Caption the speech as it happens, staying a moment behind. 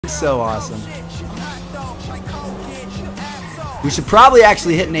So awesome. We should probably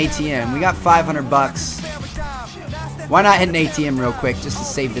actually hit an ATM. We got 500 bucks. Why not hit an ATM real quick just to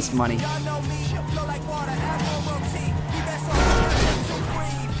save this money?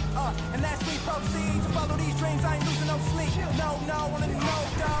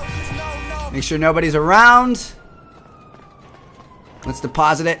 Make sure nobody's around. Let's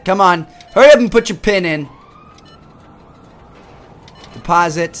deposit it. Come on. Hurry up and put your pin in.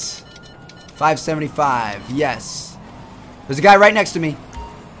 Deposits. 575. Yes. There's a guy right next to me.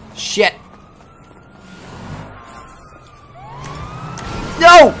 Shit.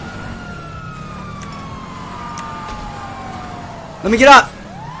 No! Let me get up.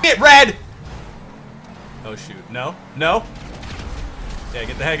 Get red! Oh shoot. No. No. Yeah,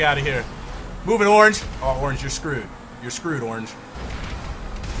 get the heck out of here. Moving orange. Oh, orange, you're screwed. You're screwed, orange.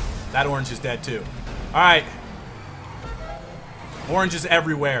 That orange is dead too. Alright. Orange is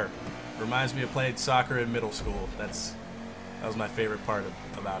everywhere. Reminds me of playing soccer in middle school. That was my favorite part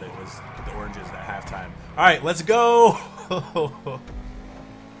about it, was the oranges at halftime. Alright, let's go!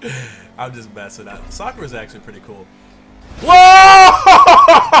 I'm just messing up. Soccer is actually pretty cool. Whoa!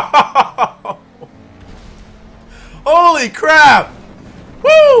 Holy crap!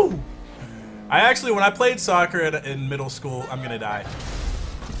 Woo! When I played soccer in middle school, I'm gonna die.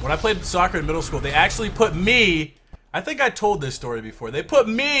 When I played soccer in middle school, they actually put me, I think I told this story before, they put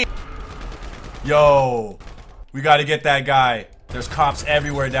me, yo, we gotta get that guy. There's cops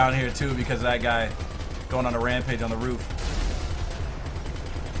everywhere down here too because of that guy going on a rampage on the roof.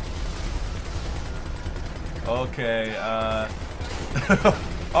 Okay,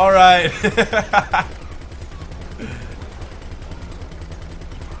 alright.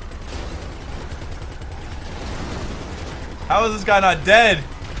 How is this guy not dead?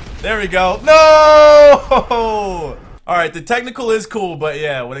 There we go. No! Alright, the technical is cool, but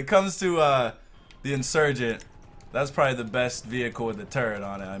yeah, when it comes to the Insurgent, that's probably the best vehicle with the turret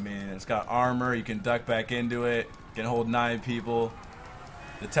on it. I mean, it's got armor, you can duck back into it, can hold 9 people.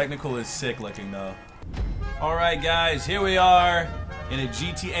 The technical is sick looking though. Alright guys, here we are in a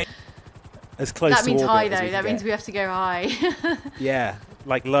GTA. As close that to means orbit high as though, we that can means get. we have to go high. Yeah,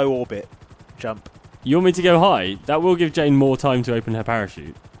 like low orbit jump. You want me to go high? That will give Jane more time to open her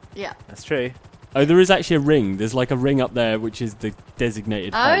parachute. Yeah. That's true. Oh, there is actually a ring. There's like a ring up there, which is the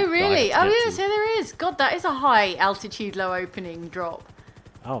designated height Oh that I really? have Oh to get yes, to. yeah there is. God, that is a high altitude, low opening drop.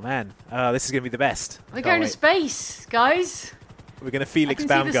 Oh man, this is gonna be the best. We're going to space, guys. We're gonna Felix I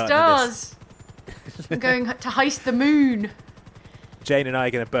can see the Baumgartner this. stars. I'm going to heist the moon. Jane and I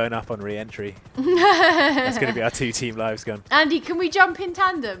are gonna burn up on re-entry. That's gonna be our 2 team lives gone. Andy, can we jump in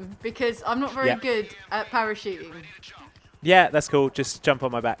tandem? Because I'm not very good at parachuting. Yeah, that's cool. Just jump on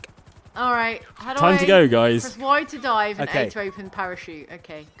my back. All right. How do Time to go, guys. Press Y to dive and Okay. A to open parachute.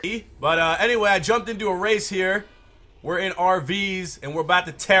 Okay. But anyway, I jumped into a race here. We're in RVs and we're about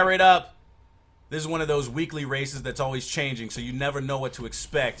to tear it up. This is one of those weekly races that's always changing, so you never know what to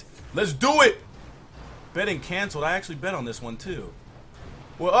expect. Let's do it! Betting canceled. I actually bet on this one too.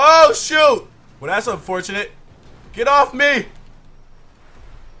 Well, oh shoot! Well, that's unfortunate. Get off me!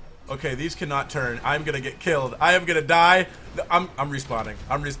 Okay, these cannot turn. I'm gonna get killed. I am gonna die. I'm respawning.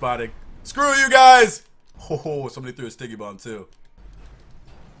 I'm respawning. Screw you guys! Oh, somebody threw a sticky bomb too.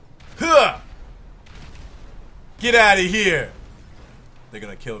 Huh! Get out of here! They're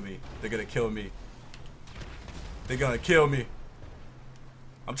gonna kill me. They're gonna kill me. They're gonna kill me.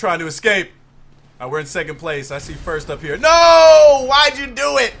 I'm trying to escape. We're in 2nd place. I see first up here. No! Why'd you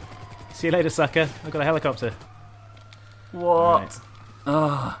do it? See you later, sucker. I've got a helicopter. What?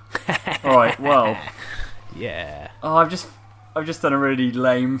 Oh. Alright, well. Yeah. Oh, I've just done a really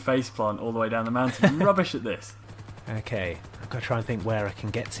lame faceplant all the way down the mountain. I'm rubbish at this. Okay, I've got to try and think where I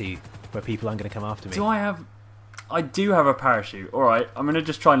can get to, where people aren't going to come after me. I do have a parachute. Alright, I'm going to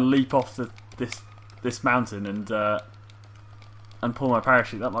just try and leap off this mountain and pull my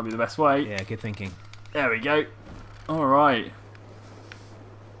parachute. That might be the best way. Yeah, good thinking. There we go. Alright.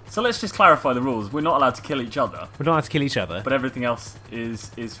 So let's just clarify the rules. We're not allowed to kill each other, We're not allowed to kill each other. but everything else is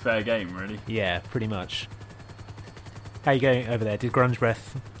fair game, really. Yeah, pretty much. How you going over there? Did Grunge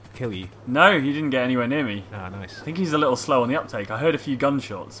Breath kill you? No, he didn't get anywhere near me. Ah, nice. I think he's a little slow on the uptake. I heard a few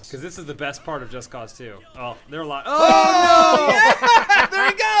gunshots. Because this is the best part of Just Cause 2. Oh, they're like, Oh, no! There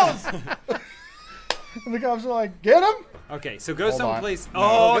he goes! And the cops are like, get him! Okay, so go Hold on. someplace. No.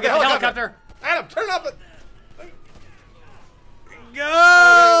 Oh, Get get the the helicopter. helicopter! Adam, turn up it!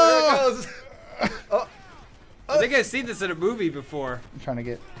 Go! There it goes. I think I've seen this in a movie before. I'm trying to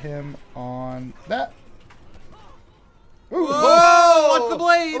get him on that. Ooh, whoa! What's the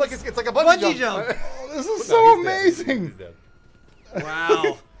blades? Look, it's like a bungee jump. Oh, this is so amazing.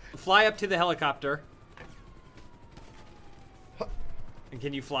 Wow. fly up to the helicopter. And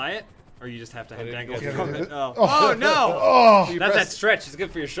can you fly it? Or you just have to dangle from it? Oh, oh no! Oh, That's that stretch. It's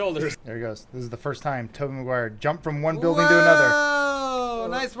good for your shoulders. there he goes. This is the first time Tobey Maguire jumped from one building to another. Oh,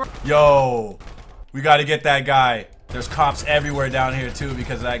 nice work. Yo, we got to get that guy. There's cops everywhere down here too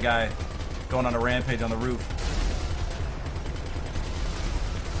because of that guy going on a rampage on the roof.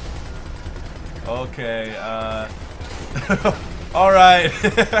 Okay, all right.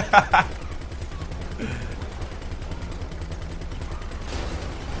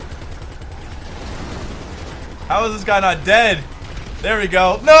 How is this guy not dead? There we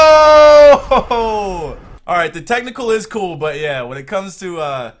go. No! Alright, the technical is cool, but yeah, when it comes to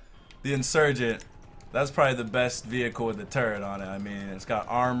the Insurgent, that's probably the best vehicle with the turret on it. I mean, it's got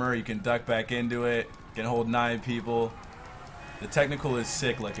armor, you can duck back into it, can hold 9 people. The technical is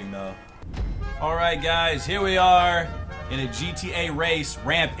sick looking though. Alright guys, here we are in a GTA race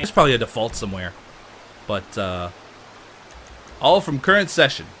ramp. It's probably a default somewhere, but all from current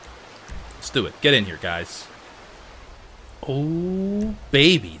session. Let's do it. Get in here, guys. Oh,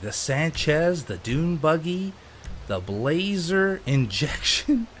 baby. The Sanchez, the Dune Buggy, the Blazer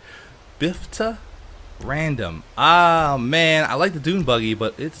Injection, Bifta, Random. Ah, man. I like the Dune Buggy,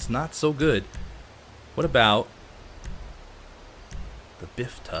 but it's not so good. What about the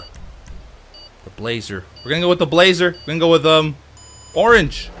Bifta? The Blazer. We're going to go with the Blazer. We're going to go with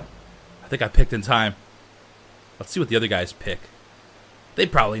orange. I think I picked in time. Let's see what the other guys pick. They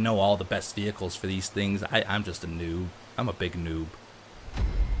probably know all the best vehicles for these things. I'm just a noob. I'm a big noob.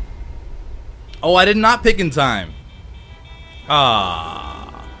 Oh, I did not pick in time.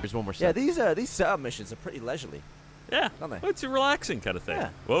 Ah. There's one more set. Yeah, these setup missions are pretty leisurely. Yeah, aren't they? Well, it's a relaxing kind of thing. Yeah.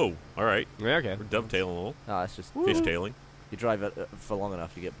 Whoa, all right. Yeah, okay. We're dovetailing a little. No, that's just fishtailing. You drive it for long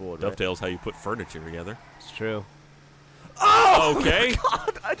enough, you get bored. Dovetail's how you put furniture together. It's true. Oh, okay.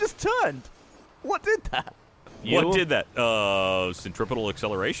 God, I just turned. What did that? What did that? Centripetal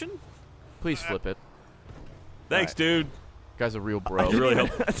acceleration? Please flip it. Thanks, dude. Guy's a real bro. You really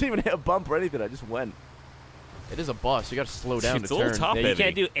helped. I didn't even hit a bump or anything. I just went. It is a bus. You got to slow down It's to a little turn. top Yeah, heavy. you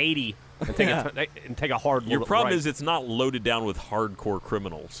can't do 80 and take a hard Your look problem right. is it's not loaded down with hardcore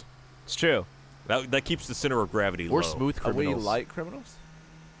criminals. It's true. That keeps the center of gravity low. Or smooth Are criminals. we light criminals?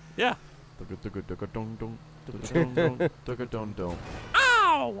 Yeah.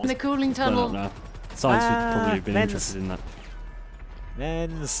 Ow! In the cooling Turn up tunnel. now. Science would probably have been men's. interested in that.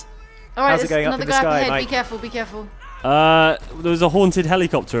 Men's. Alright, How's it there's going up another in the guy up sky, ahead. Mike? Be careful, be careful. There was a haunted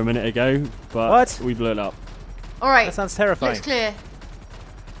helicopter a minute ago, but What? we blew it up. Alright, That sounds terrifying. looks clear.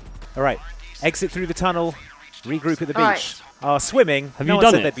 All right, exit through the tunnel, regroup at the beach. All right. Oh, swimming. Have no you one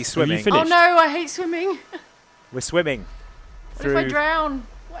done said it? they'd be Have you swimming. finished? Oh no, I hate swimming. We're swimming. What if I drown?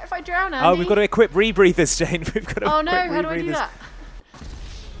 What if I drown, Andy? Oh, we've got to equip rebreathers, Jane. We've got to Oh equip no, how do I do rebreathers. that?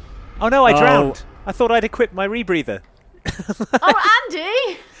 Oh no, I Oh. drowned. I thought I'd equipped my rebreather. Oh,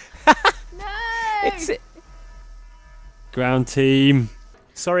 Andy! No! It's Ground team.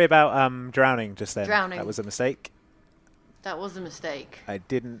 Sorry about drowning just then. Drowning. That was a mistake. That was a mistake. I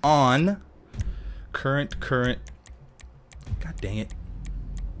didn't. On current. God dang it.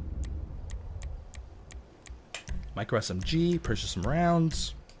 Micro SMG, purchase some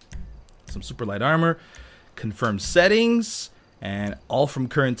rounds, some super light armor, confirm settings, and all from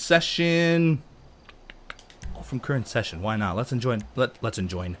current session. All from current session. Why not? Let's enjoy. Let's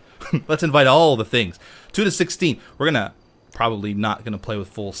enjoy. Let's invite all the things. 2 to 16. We're gonna probably not gonna play with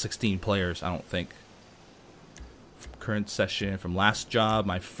full 16 players. I don't think. From current session, from last job,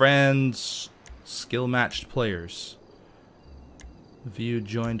 my friends, skill matched players. View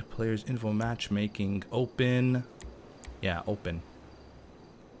joined players, info matchmaking, open. Yeah, open.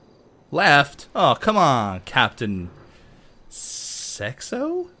 Left? Oh, come on, Captain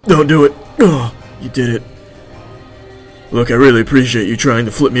Sexo? Don't do it. Oh, you did it. Look, I really appreciate you trying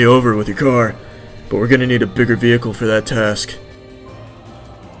to flip me over with your car, but we're gonna need a bigger vehicle for that task.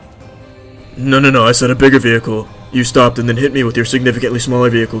 No, I said a bigger vehicle. You stopped and then hit me with your significantly smaller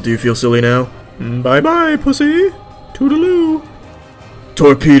vehicle. Do you feel silly now? Bye-bye, pussy. Toodaloo.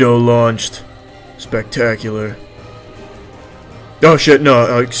 Torpedo launched. Spectacular. Oh shit,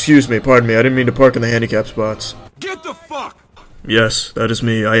 no, excuse me, pardon me, I didn't mean to park in the handicap spots. Get the fuck! Yes, that is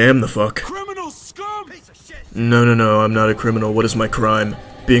me, I am the fuck. Criminal scum! Piece of shit! No, I'm not a criminal. What is my crime?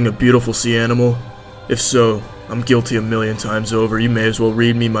 Being a beautiful sea animal? If so, I'm guilty a million times over. You may as well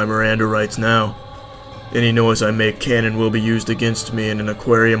read me my Miranda rights now. Any noise I make can and will be used against me in an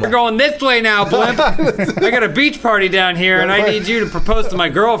aquarium. We're going this way now, blimp. I got a beach party down here, and I need you to propose to my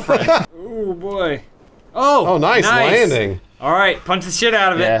girlfriend. Oh boy. Oh, nice landing. All right, punch the shit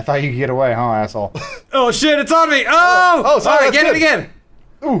out of it. Yeah, I thought you could get away, huh, asshole? Oh shit, it's on me. Oh, sorry, all right, that's get it good. again.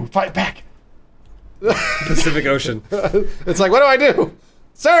 Ooh, fight back. Pacific Ocean. It's like, what do I do?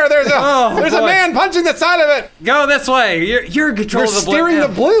 Sir, there's a man punching the side of it. Go this way. You're in control of the blimp. You're steering the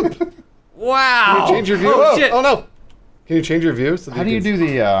blimp. Wow. Can you change your view? Oh, shit. Oh, no. Can you change your view? So How do you do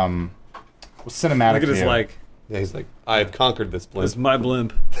the cinematic Look at his view? like. Yeah, he's like, I have conquered this blimp. This is my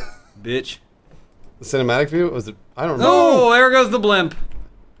blimp, bitch. The cinematic view? Was it? I don't know. Oh, there goes the blimp.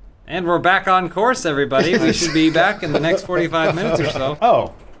 And we're back on course, everybody. We should be back in the next 45 minutes or so.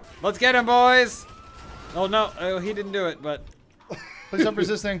 Oh. Let's get him, boys. Oh, no. Oh, he didn't do it, but... Please stop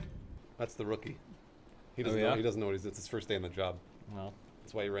resisting. That's the rookie. He doesn't know. He doesn't know what he's. It's his first day on the job. Well,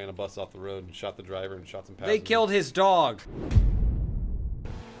 that's why he ran a bus off the road and shot the driver and shot some passengers. They killed his dog.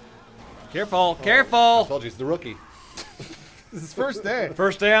 Careful, I careful. told you, he's the rookie. This is his first day.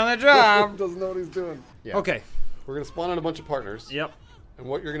 First day on the job. Doesn't know what he's doing. Yeah. Okay. We're gonna spawn in a bunch of partners. Yep. And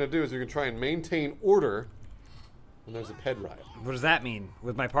what you're gonna do is you're gonna try and maintain order when there's a ped riot. What does that mean?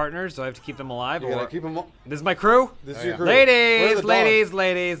 With my partners, do I have to keep them alive? You gotta keep them. This is my crew? This is your crew. Ladies,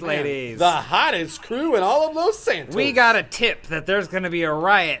 Man, ladies. the hottest crew in all of Los Santos. We got a tip that there's going to be a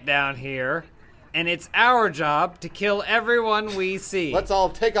riot down here, and it's our job to kill everyone we see. Let's all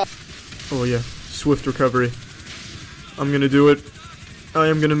take off. Oh yeah, swift recovery. I'm gonna do it. I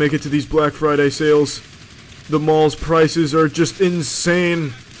am gonna make it to these Black Friday sales. The mall's prices are just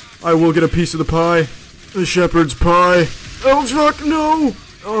insane. I will get a piece of the pie. The shepherd's pie. Oh fuck, no!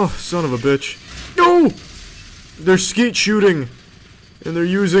 Oh, son of a bitch. No! They're skeet shooting. And they're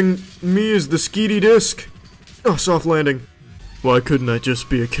using me as the skeety disc. Oh, soft landing. Why couldn't I just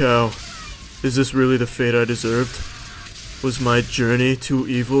be a cow? Is this really the fate I deserved? Was my journey too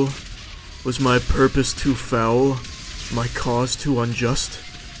evil? Was my purpose too foul? My cause too unjust?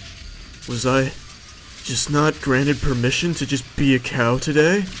 Was I just not granted permission to just be a cow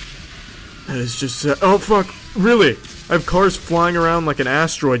today? That is just oh fuck, really? I have cars flying around like an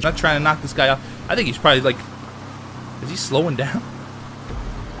asteroid. Not trying to knock this guy off. I think he's probably like, is he slowing down?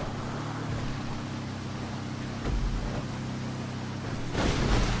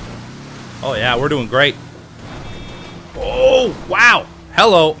 Oh yeah, we're doing great. Oh, wow.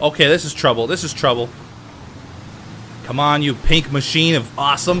 Hello. Okay, this is trouble. This is trouble. Come on, you pink machine of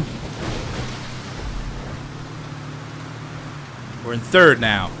awesome. We're in third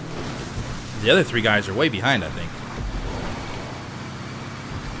now. The other three guys are way behind, I think.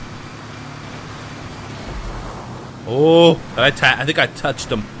 Oh, I think I touched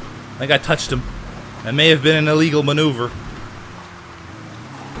him. I think I touched him. That may have been an illegal maneuver.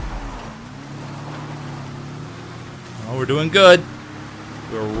 Oh, we're doing good.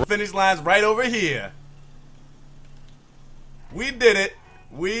 We're finish line's right over here. We did it.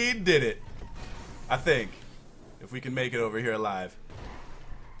 We did it. I think. If we can make it over here alive.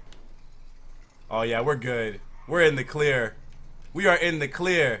 Oh yeah, we're good. We're in the clear. We are in the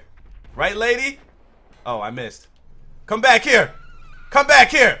clear. Right, lady? Oh, I missed. Come back here. Come back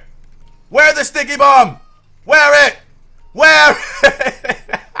here. Wear the sticky bomb. Wear it. Wear it.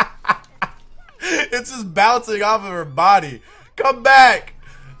 It's just bouncing off of her body. Come back.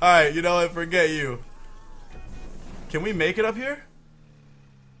 Alright, you know what? Forget you. Can we make it up here?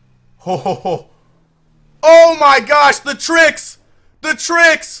 Ho ho ho. Oh my gosh, the tricks! The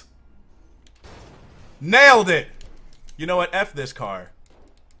tricks! Nailed it! You know what? F this car.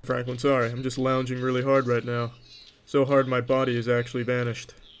 Franklin, sorry. I'm just lounging really hard right now. So hard my body has actually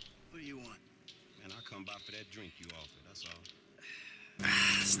vanished. What do you want? Man, I'll come by for that drink you offered, that's all.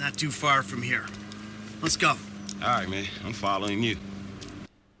 It's not too far from here. Let's go. Alright, man. I'm following you.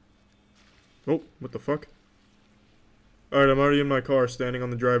 Oh, what the fuck? Alright, I'm already in my car, standing on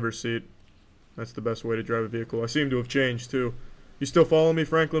the driver's seat. That's the best way to drive a vehicle. I seem to have changed, too. You still follow me,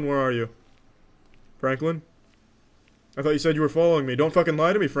 Franklin? Where are you? Franklin? I thought you said you were following me. Don't fucking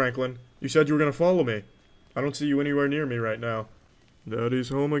lie to me, Franklin. You said you were gonna follow me. I don't see you anywhere near me right now. Daddy's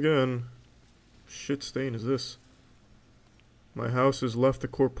home again. Shit stain is this? My house has left the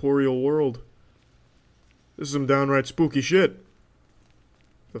corporeal world. This is some downright spooky shit.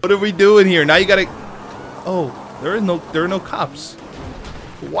 What are we doing here? Now you gotta... Oh, there are no cops.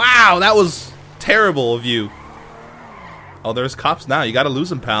 Wow, that was terrible of you. Oh, there's cops now. You gotta lose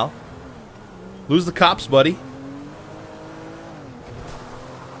them, pal. Lose the cops, buddy.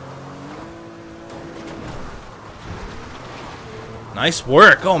 Nice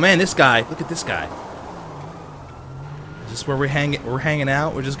work. Oh man, this guy. Look at this guy. Is this where we're hanging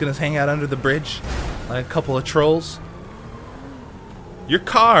out? We're just gonna hang out under the bridge like a couple of trolls. Your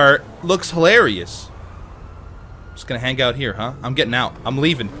car looks hilarious. Just gonna hang out here, huh? I'm getting out. I'm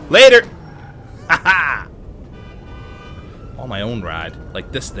leaving. Later! Haha! On my own ride.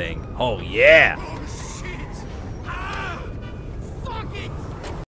 Like this thing. Oh, yeah!